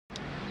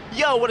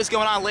Yo, what is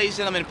going on, ladies and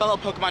gentlemen, fellow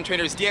Pokemon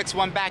trainers?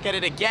 DX1 back at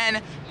it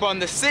again from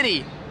the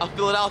city of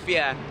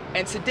Philadelphia.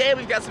 And today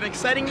we've got some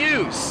exciting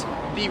news.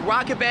 The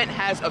rock event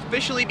has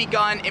officially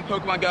begun in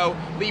Pokemon Go.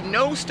 Leave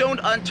no stone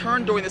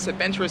unturned during this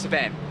adventurous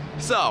event.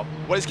 So,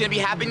 what is going to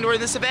be happening during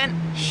this event?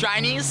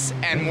 Shinies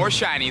and more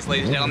shinies,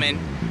 ladies and gentlemen.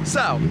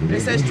 So,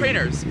 it says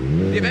trainers.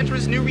 The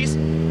adventurous new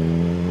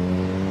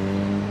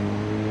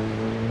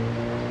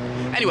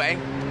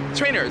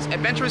Trainers,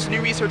 adventurous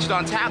new research is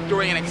on tap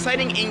during an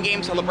exciting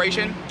in-game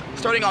celebration.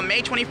 Starting on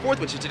May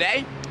 24th, which is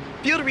today,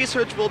 field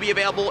research will be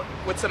available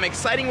with some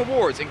exciting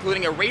rewards,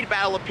 including a raid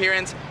battle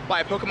appearance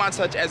by a Pokemon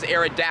such as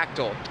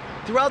Aerodactyl.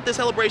 Throughout the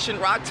celebration,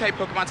 rock-type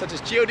Pokemon such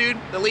as Geodude,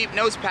 the Leaf,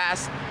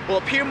 Nosepass will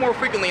appear more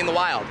frequently in the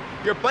wild.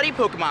 Your buddy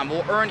Pokemon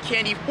will earn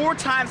candy 4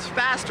 times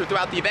faster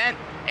throughout the event,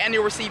 and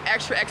you'll receive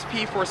extra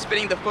XP for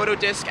spinning the photo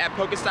disc at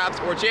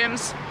Pokestops or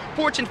gyms.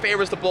 Fortune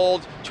favors the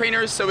bold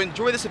trainers, so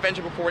enjoy this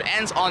adventure before it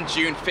ends on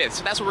June 5th.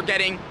 So that's what we're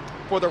getting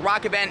for the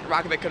rock event.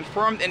 Rock event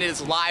confirmed, and it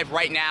is live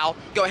right now.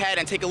 Go ahead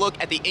and take a look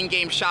at the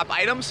in-game shop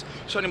items,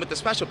 starting with the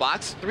special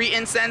box. 3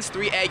 incense,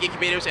 3 egg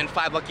incubators, and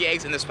 5 lucky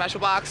eggs in the special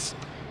box.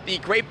 The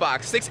Great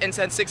Box, 6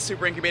 incense, 6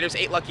 super incubators,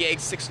 8 lucky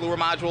eggs, 6 lure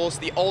modules.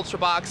 The Ultra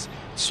Box,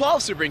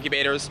 12 super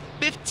incubators,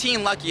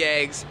 15 lucky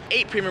eggs,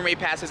 8 premium raid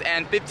passes,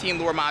 and 15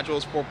 lure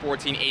modules for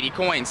 1480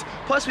 coins.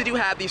 Plus, we do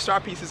have the star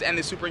pieces and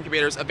the super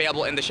incubators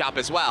available in the shop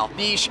as well.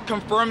 The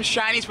confirmed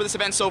shinies for this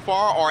event so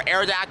far are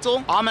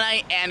Aerodactyl,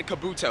 Oymanyte, and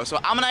Kabuto. So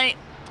Oymanyte,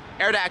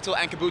 Aerodactyl,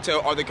 and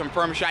Kabuto are the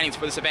confirmed shinies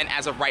for this event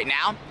as of right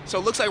now. So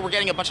it looks like we're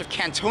getting a bunch of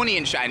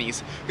Cantonian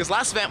shinies, because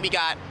last event we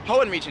got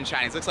Hoenn region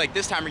shinies. Looks like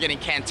this time we're getting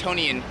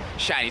Cantonian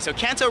shinies. So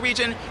Kanto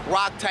region,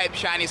 rock type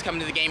shinies coming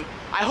to the game.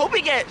 I hope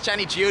we get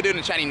shiny Geodude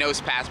and shiny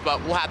Nosepass,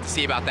 but we'll have to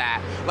see about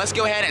that. Let's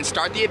go ahead and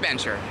start the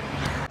adventure.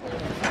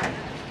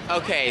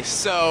 Okay,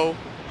 so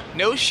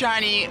no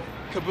shiny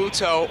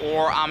Kabuto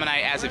or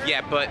Oymanyte as of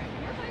yet, but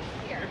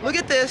look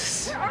at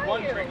this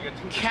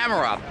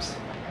Camerupt.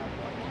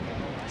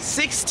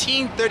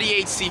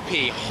 1638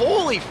 CP.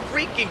 Holy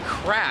freaking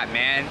crap,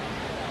 man.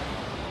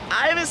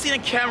 I haven't seen a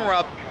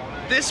Camerupt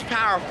this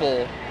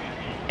powerful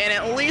in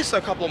at least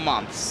a couple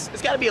months.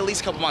 It's got to be at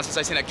least a couple months since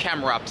I've seen a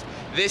Camerupt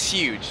this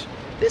huge.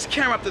 This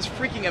Camerupt is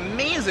freaking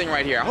amazing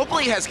right here.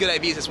 Hopefully it has good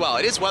IVs as well.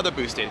 It is weather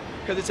boosted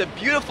because it's a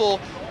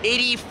beautiful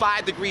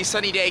 85-degree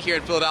sunny day here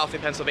in Philadelphia,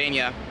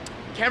 Pennsylvania.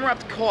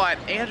 Camerupt caught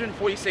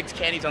 846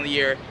 candies on the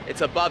year.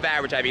 It's above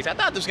average IVs. I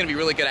thought this was going to be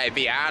really good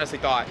IV. I honestly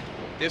thought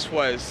this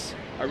was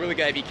a really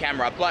good IV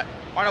Camerupt, but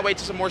on our way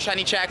to some more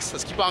shiny checks.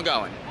 Let's keep on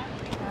going.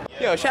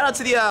 Yo, shout out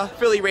to the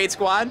Philly raid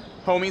squad.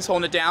 Homies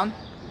holding it down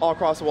all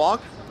across the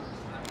walk.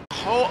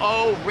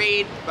 Ho-Oh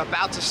raid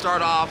about to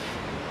start off.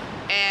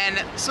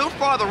 And so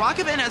far, the rock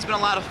event has been a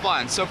lot of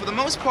fun. So for the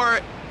most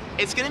part,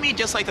 it's gonna be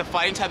just like the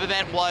fighting type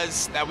event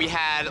was that we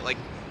had like,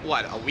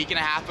 what, a week and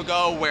a half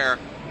ago, where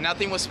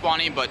nothing was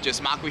spawning but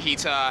just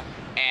Makuhita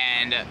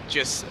and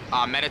just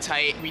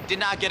Meditite. We did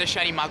not get a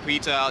shiny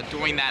Makuhita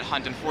during that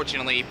hunt,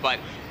 unfortunately, but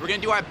we're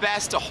gonna do our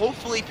best to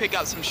hopefully pick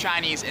up some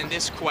shinies in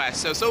this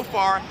quest. So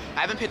far,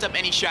 I haven't picked up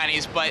any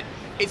shinies, but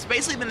it's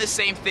basically been the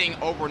same thing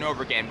over and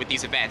over again with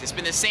these events. It's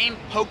been the same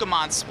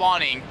Pokemon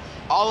spawning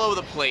all over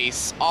the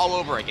place, all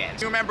over again.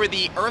 You remember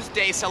the Earth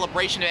Day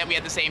celebration event, we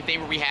had the same thing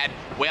where we had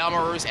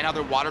Whalmers and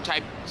other water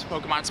type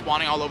Pokemon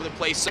spawning all over the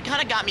place. So it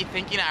kind of got me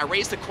thinking. I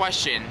raised the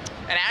question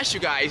and asked you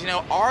guys,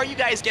 are you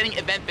guys getting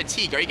event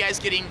fatigue? Are you guys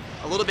getting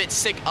a little bit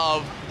sick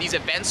of these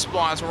event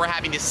spawns where we're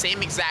having the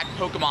same exact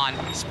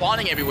Pokemon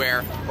spawning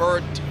everywhere?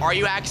 Or are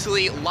you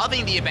actually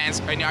loving the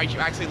events, and are you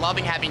actually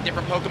loving having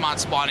different Pokemon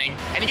spawning?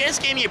 And you guys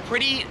gave me a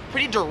pretty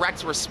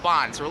direct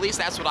response, or at least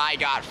that's what I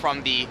got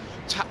from the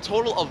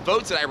total of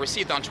votes that I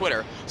received on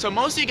Twitter. So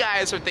most of you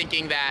guys are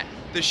thinking that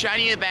the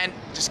shiny event,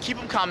 just keep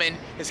them coming,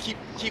 just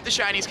keep the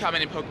shinies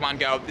coming in Pokemon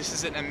Go. This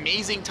is an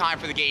amazing time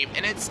for the game,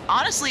 and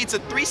honestly it's a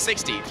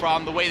 360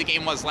 from the way the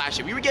game was last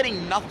year. We were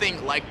getting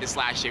nothing like this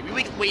last year. We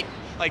would wait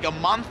like a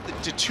month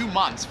to 2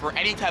 months for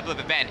any type of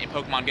event in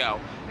Pokemon Go.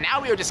 Now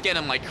we are just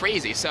getting them like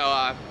crazy.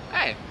 So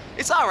hey,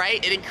 it's all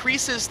right. It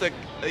increases the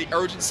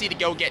urgency to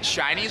go get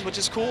shinies, which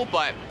is cool,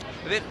 but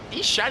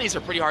these shinies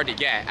are pretty hard to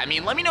get. I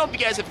mean, let me know if you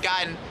guys have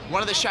gotten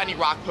one of the shiny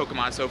rock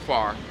Pokemon so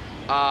far.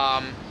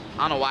 I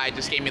don't know why it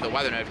just gave me the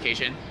weather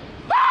notification.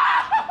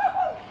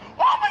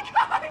 Oh my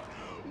god!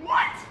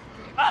 What?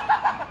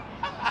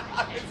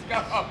 Let's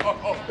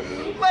go!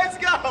 Let's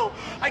go!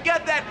 I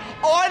got that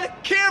on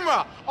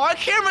camera! On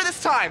camera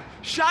this time!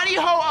 Shiny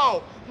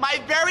Ho-Oh! My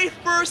very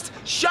first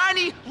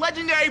shiny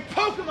legendary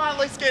Pokemon!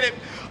 Let's get it!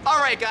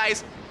 Alright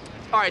guys.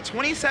 Alright,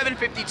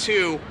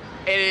 2752.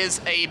 It is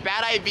a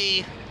bad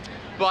IV,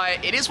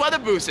 but it is weather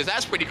boosted.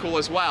 That's pretty cool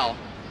as well.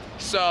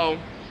 So,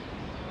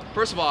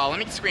 first of all, let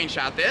me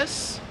screenshot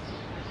this.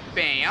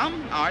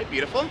 Bam. Alright,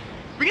 beautiful.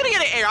 We're gonna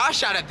get an AR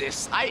shot at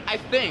this, I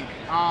think.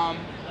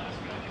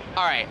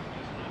 Alright.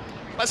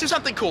 Let's do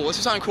something cool. Let's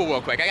do something cool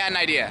real quick. I got an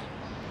idea.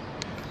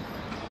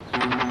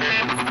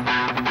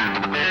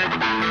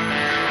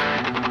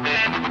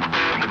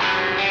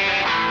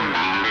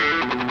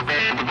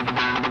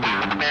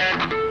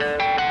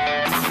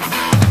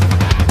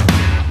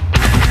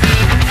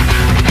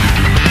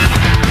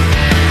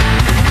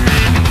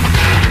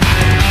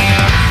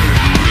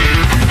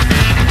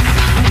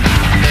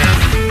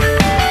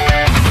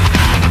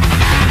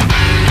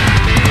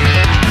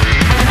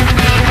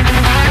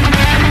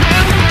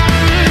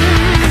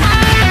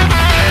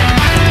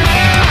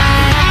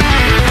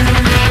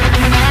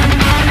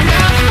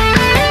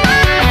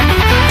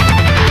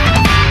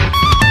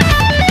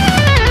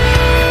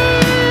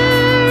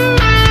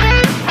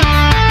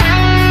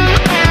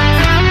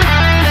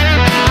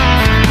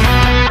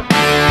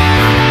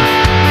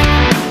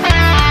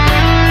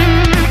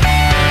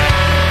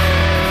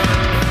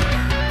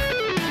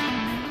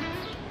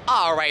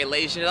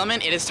 ladies and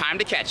gentlemen, it is time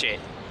to catch it.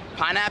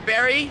 Pineapple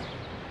berry.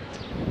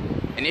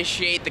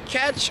 Initiate the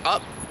catch.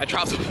 Oh, I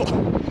dropped the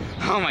ball.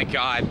 Oh my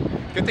god.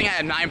 Good thing I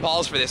had 9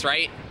 balls for this,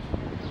 right?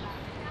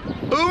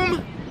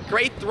 Boom.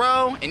 Great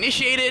throw.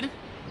 Initiated.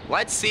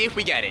 Let's see if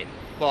we get it.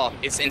 Well,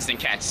 it's instant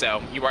catch,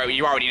 so you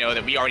already know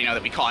that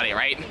we caught it,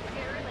 right?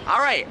 All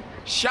right.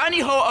 Shiny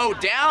Ho-Oh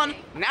down.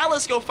 Now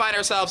let's go find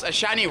ourselves a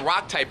shiny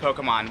rock type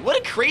Pokemon. What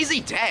a crazy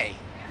day.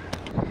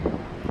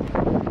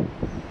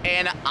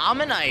 An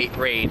Oymanyte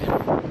raid.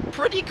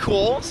 Pretty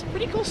cool. Some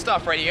pretty cool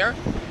stuff right here.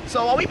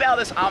 So while we battle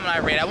this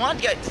Oymanyte raid, I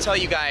wanted to tell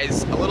you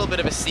guys a little bit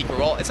of a secret.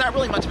 Well, it's not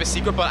really much of a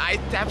secret, but I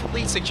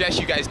definitely suggest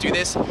you guys do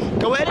this.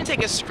 Go ahead and take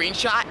a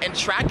screenshot and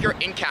track your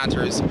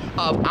encounters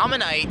of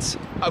Oymanyte,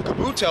 of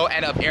Kabuto,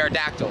 and of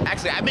Aerodactyl.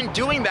 Actually, I've been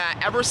doing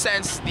that ever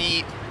since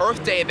the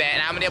Earth Day event,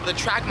 and I've been able to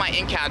track my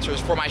encounters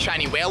for my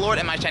shiny Wailord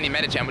and my shiny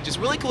Medicham, which is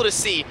really cool to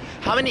see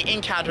how many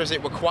encounters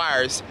it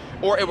requires,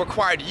 or it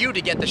required you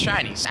to get the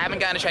shinies. I haven't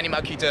gotten a shiny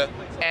Malkita,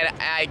 and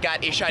I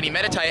got a shiny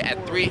Meditite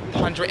at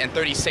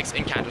 336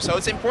 encounters. So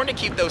it's important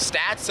to keep those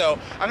stats. So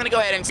I'm gonna go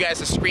ahead and give you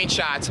guys a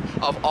screenshot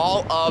of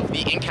all of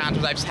the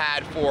encounters I've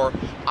had for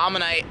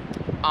Oymanyte,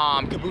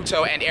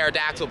 Kabuto, and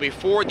Aerodactyl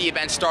before the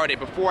event started,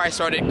 before I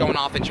started going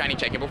off and shiny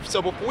checking.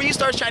 So before you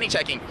start shiny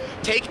checking,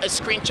 take a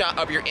screenshot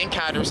of your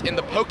encounters in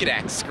the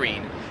Pokedex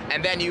screen,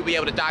 and then you'll be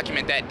able to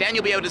document that. Then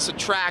you'll be able to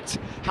subtract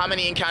how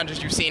many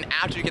encounters you've seen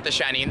after you get the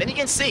shiny, and then you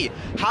can see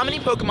how many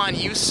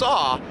Pokemon you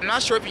saw. I'm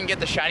not sure if you can get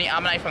the shiny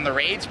Oymanyte from the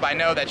raids, but I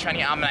know that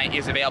shiny Oymanyte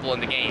is available in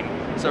the game.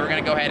 So we're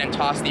gonna go ahead and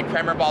toss the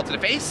Premier Ball to the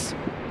face.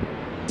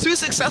 2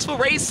 successful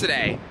raids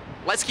today.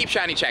 Let's keep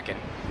shiny checking.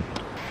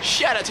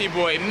 Shout out to your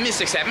boy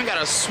Mystic 7. Got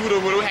a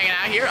Sudowoodo hanging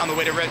out here on the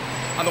way to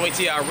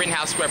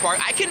Rittenhouse Square Park.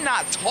 I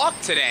cannot talk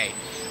today.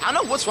 I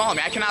don't know what's wrong with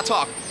me. I cannot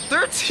talk.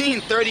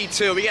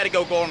 13:32. We got to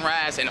go Golden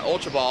Razz and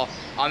Ultra Ball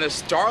on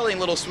this darling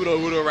little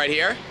Sudowoodo right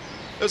here.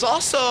 There's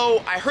also,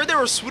 I heard there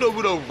were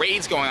Sudowoodo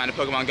raids going on in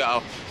Pokemon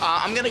Go.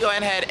 I'm gonna go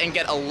ahead and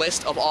get a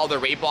list of all the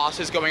raid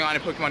bosses going on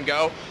in Pokemon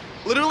Go.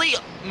 Literally,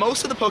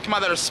 most of the Pokemon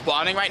that are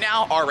spawning right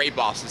now are raid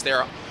bosses.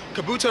 They're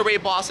Kabuto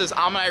raid bosses,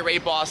 Oymanyte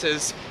raid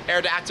bosses,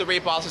 Aerodactyl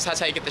raid bosses, that's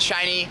how you get the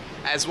shiny,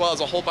 as well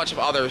as a whole bunch of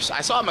others. I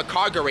saw a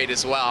Macargo raid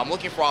as well. I'm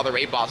looking for all the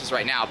raid bosses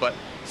right now, but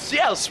so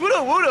yeah,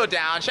 Sudowoodo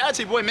down. Shout out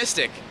to your boy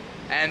Mystic.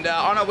 And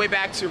on our way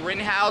back to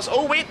Rittenhouse,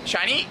 oh wait,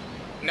 shiny?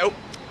 Nope.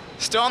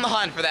 Still on the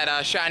hunt for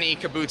that shiny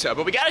Kabuto,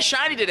 but we got a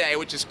shiny today,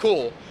 which is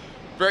cool.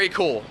 Very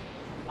cool.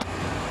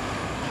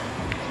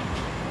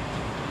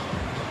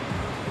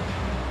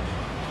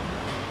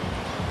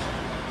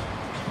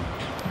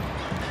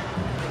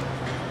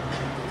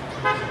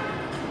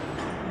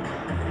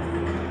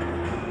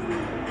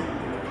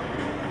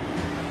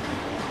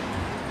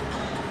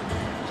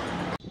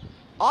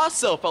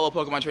 Also, fellow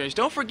Pokemon trainers,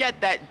 don't forget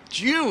that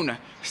June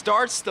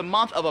starts the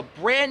month of a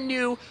brand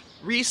new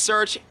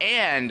research,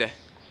 and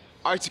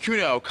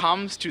Articuno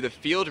comes to the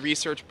field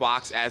research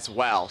box as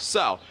well.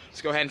 So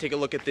let's go ahead and take a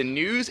look at the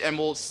news, and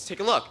we'll take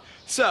a look.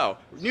 So,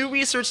 new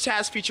research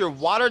tasks feature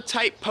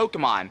water-type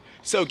Pokemon.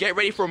 So get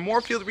ready for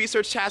more field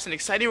research tasks and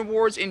exciting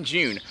rewards in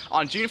June.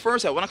 On June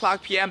 1st at 1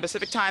 p.m.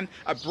 Pacific Time,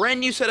 a brand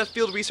new set of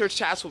field research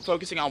tasks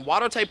focusing on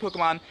water-type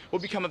Pokemon will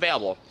become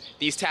available.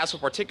 These tasks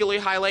will particularly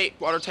highlight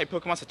water-type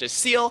Pokemon such as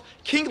Seal,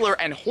 Kingler,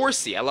 and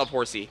Horsey. I love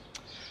Horsey.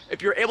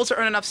 If you're able to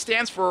earn enough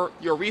stamps for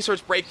your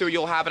research breakthrough,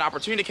 you'll have an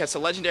opportunity to catch the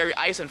legendary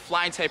ice and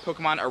flying type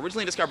Pokemon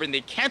originally discovered in the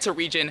Kanto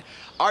region,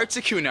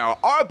 Articuno.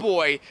 Our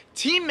boy,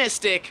 Team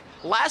Mystic.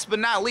 Last but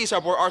not least,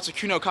 our boy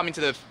Articuno coming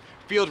to the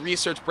field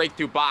research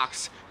breakthrough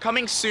box,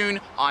 coming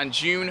soon on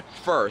June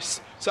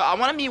 1st. So I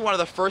want to be one of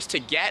the first to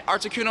get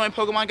Articuno in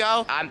Pokemon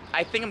Go.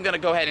 I think I'm going to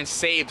go ahead and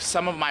save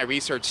some of my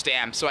research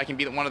stamps so I can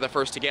be one of the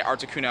first to get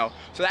Articuno.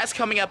 So that's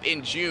coming up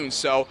in June.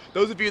 So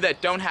those of you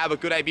that don't have a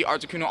good IV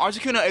Articuno,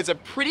 Articuno is a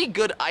pretty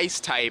good ice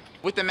type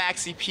with the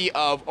max CP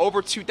of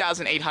over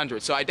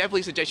 2,800. So I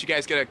definitely suggest you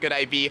guys get a good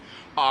IV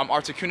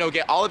Articuno.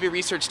 Get all of your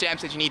research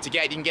stamps that you need to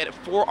get. You can get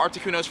 4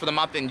 Articunos for the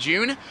month in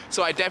June.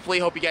 So I definitely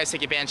hope you guys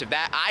take advantage of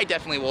that. I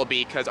definitely will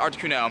be, because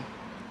Articuno,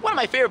 one of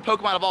my favorite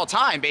Pokemon of all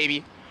time,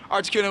 baby.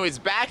 Articuno is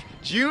back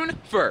June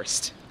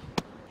 1st.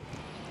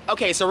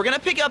 Okay, so we're gonna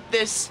pick up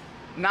this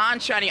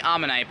non-shiny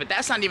Oymanyte, but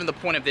that's not even the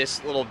point of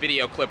this little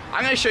video clip.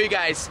 I'm gonna show you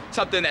guys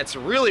something that's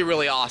really,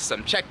 really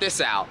awesome. Check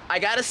this out. I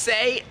gotta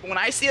say, when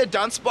I see a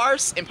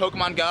Dunsparce in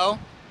Pokemon Go,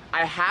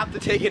 I have to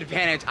take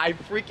advantage. I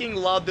freaking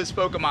love this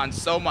Pokemon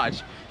so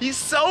much. He's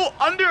so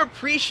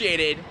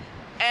underappreciated,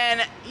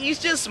 and he's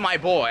just my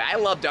boy. I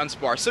love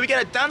Dunsparce. So we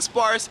get a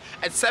Dunsparce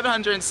at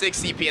 706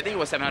 CP. I think it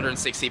was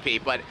 706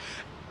 CP, but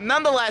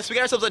nonetheless, we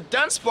got ourselves a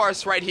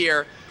Dunsparce right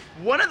here.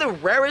 One of the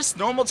rarest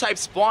normal type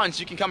spawns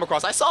you can come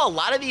across. I saw a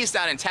lot of these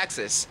down in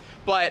Texas,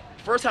 but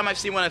first time I've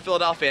seen one in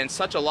Philadelphia in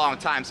such a long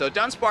time. So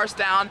Dunsparce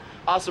down.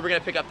 Also, we're gonna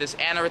pick up this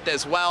Anorith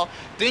as well.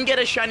 Didn't get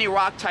a shiny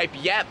rock type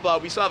yet,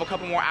 but we still have a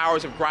couple more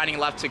hours of grinding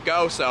left to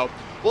go. So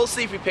we'll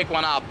see if we pick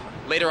one up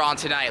later on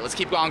tonight. Let's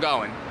keep on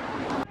going.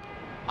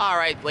 All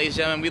right, ladies and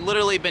gentlemen, we've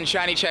literally been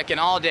shiny checking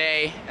all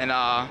day and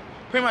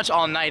pretty much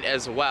all night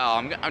as well.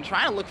 I'm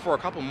trying to look for a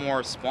couple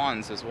more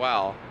spawns as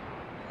well.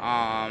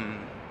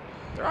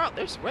 They're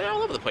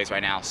all over the place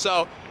right now.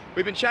 So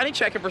we've been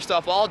checking for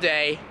stuff all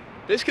day.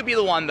 This could be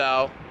the one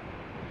though.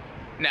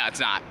 No, it's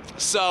not.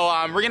 So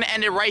we're gonna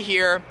end it right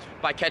here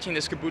by catching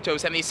this Kabuto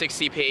 76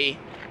 CP.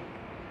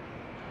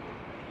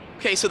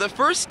 Okay, so the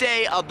first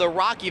day of the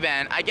rock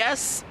event, I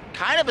guess,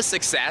 kind of a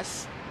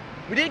success.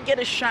 We did get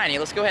a shiny.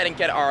 Let's go ahead and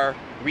get our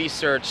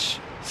research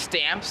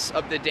stamps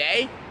of the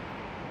day.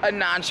 A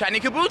non-shiny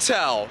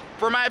Kabuto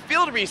for my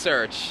field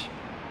research.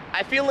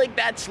 I feel like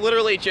that's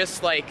literally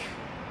just like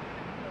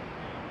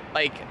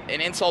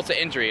an insult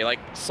to injury, like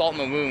salt in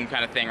the wound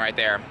kind of thing right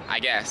there, I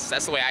guess.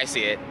 That's the way I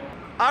see it.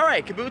 All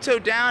right,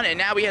 Kabuto down, and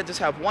now we just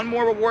have one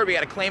more reward. We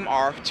gotta claim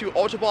our 2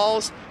 Ultra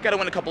Balls. Gotta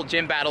win a couple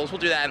gym battles.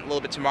 We'll do that in a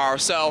little bit tomorrow.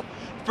 So,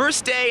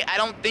 first day, I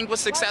don't think was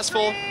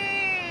successful.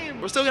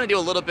 We're still gonna do a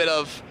little bit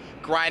of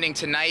grinding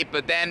tonight,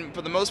 but then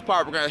for the most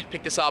part, we're gonna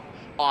pick this up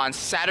on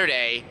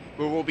Saturday,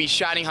 where we'll be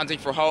shiny hunting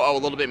for Ho-Oh a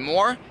little bit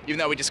more, even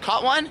though we just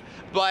caught one.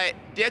 But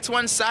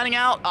DX1 signing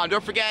out.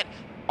 Don't forget,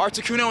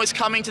 Articuno is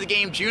coming to the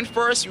game June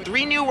 1st.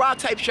 3 new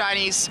rock-type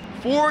shinies,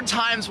 4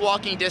 times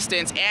walking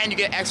distance, and you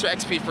get extra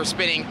XP for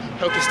spinning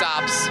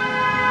Pokestops.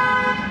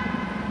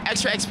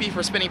 Extra XP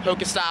for spinning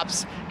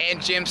Pokestops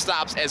and gym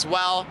stops as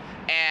well.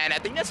 And I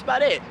think that's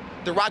about it.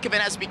 The rock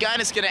event has begun.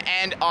 It's going to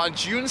end on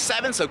June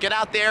 7th, so get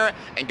out there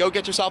and go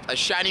get yourself a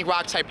shiny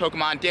rock-type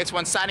Pokemon.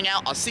 DX1 signing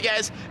out. I'll see you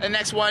guys in the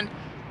next one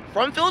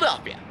from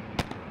Philadelphia.